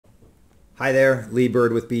Hi there, Lee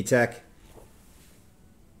Bird with Btech.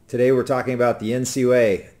 Today we're talking about the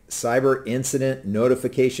NCUA Cyber Incident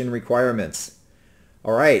Notification Requirements.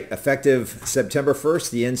 All right, effective September 1st,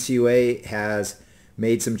 the NCUA has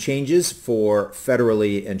made some changes for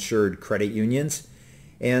federally insured credit unions.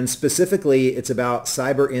 And specifically, it's about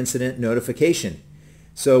cyber incident notification.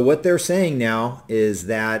 So what they're saying now is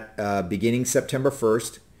that beginning September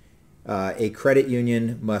 1st, a credit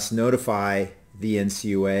union must notify the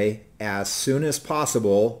NCUA as soon as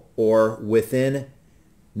possible or within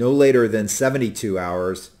no later than 72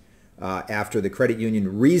 hours after the credit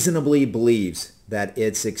union reasonably believes that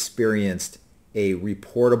it's experienced a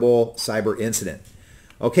reportable cyber incident.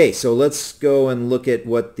 Okay, so let's go and look at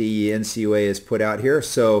what the NCUA has put out here.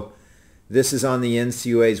 So this is on the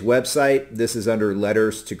NCUA's website. This is under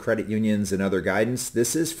letters to credit unions and other guidance.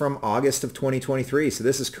 This is from August of 2023, so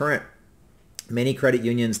this is current. Many credit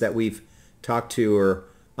unions that we've talked to are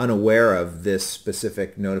unaware of this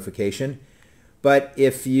specific notification. But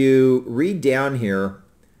if you read down here,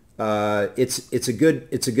 it's a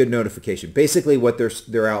good notification. Basically, what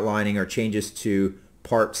they're outlining are changes to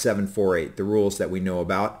Part 748, the rules that we know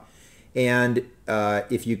about. And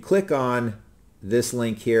if you click on this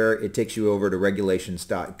link here, it takes you over to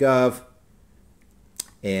regulations.gov,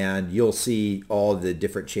 and you'll see all the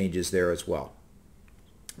different changes there as well.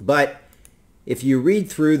 But if you read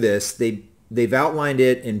through this, they've outlined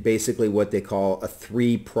it in basically what they call a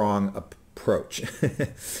three-prong approach.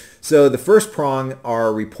 So the first prong are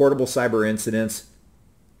reportable cyber incidents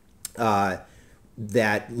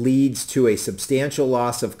that leads to a substantial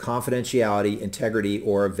loss of confidentiality, integrity,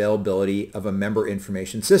 or availability of a member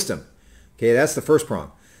information system. Okay, that's the first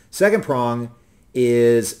prong. Second prong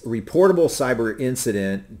is reportable cyber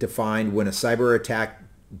incident defined when a cyber attack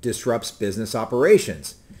disrupts business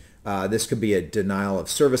operations. This could be a denial of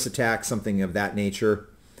service attack, something of that nature.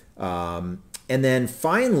 And then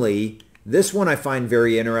finally, this one I find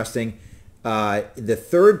very interesting. The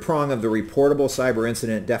third prong of the reportable cyber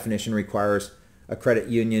incident definition requires a credit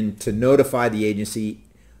union to notify the agency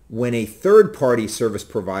when a third-party service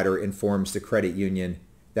provider informs the credit union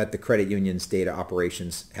that the credit union's data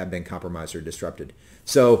operations have been compromised or disrupted.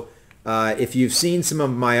 So if you've seen some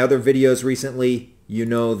of my other videos recently, you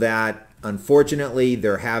know that unfortunately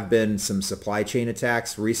there have been some supply chain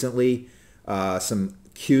attacks recently, some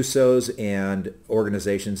QSOs and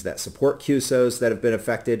organizations that support QSOs that have been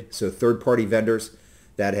affected, so third-party vendors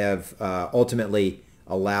that have ultimately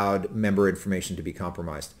allowed member information to be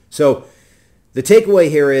compromised. So the takeaway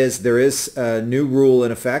here is there is a new rule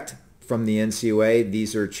in effect from the NCUA.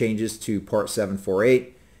 These are changes to Part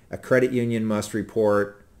 748. A credit union must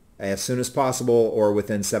report as soon as possible or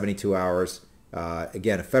within 72 hours.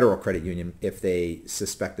 Again, a federal credit union if they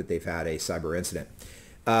suspect that they've had a cyber incident.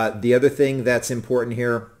 The other thing that's important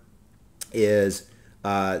here is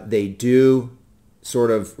they do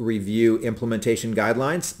sort of review implementation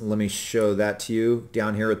guidelines. Let me show that to you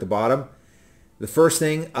down here at the bottom. The first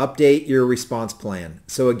thing, update your response plan.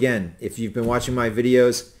 So again, if you've been watching my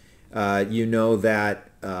videos, you know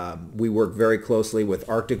that we work very closely with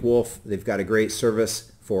Arctic Wolf. They've got a great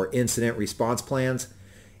service for incident response plans.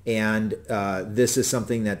 And this is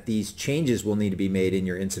something that these changes will need to be made in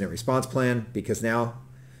your incident response plan because now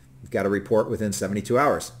you've got to report within 72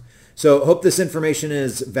 hours. So hope this information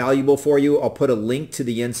is valuable for you. I'll put a link to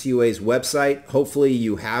the NCUA's website. Hopefully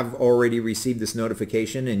you have already received this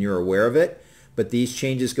notification and you're aware of it. But these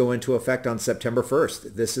changes go into effect on September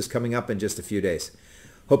 1st. This is coming up in just a few days.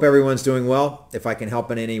 Hope everyone's doing well. If I can help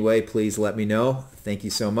in any way, please let me know. Thank you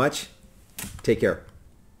so much. Take care.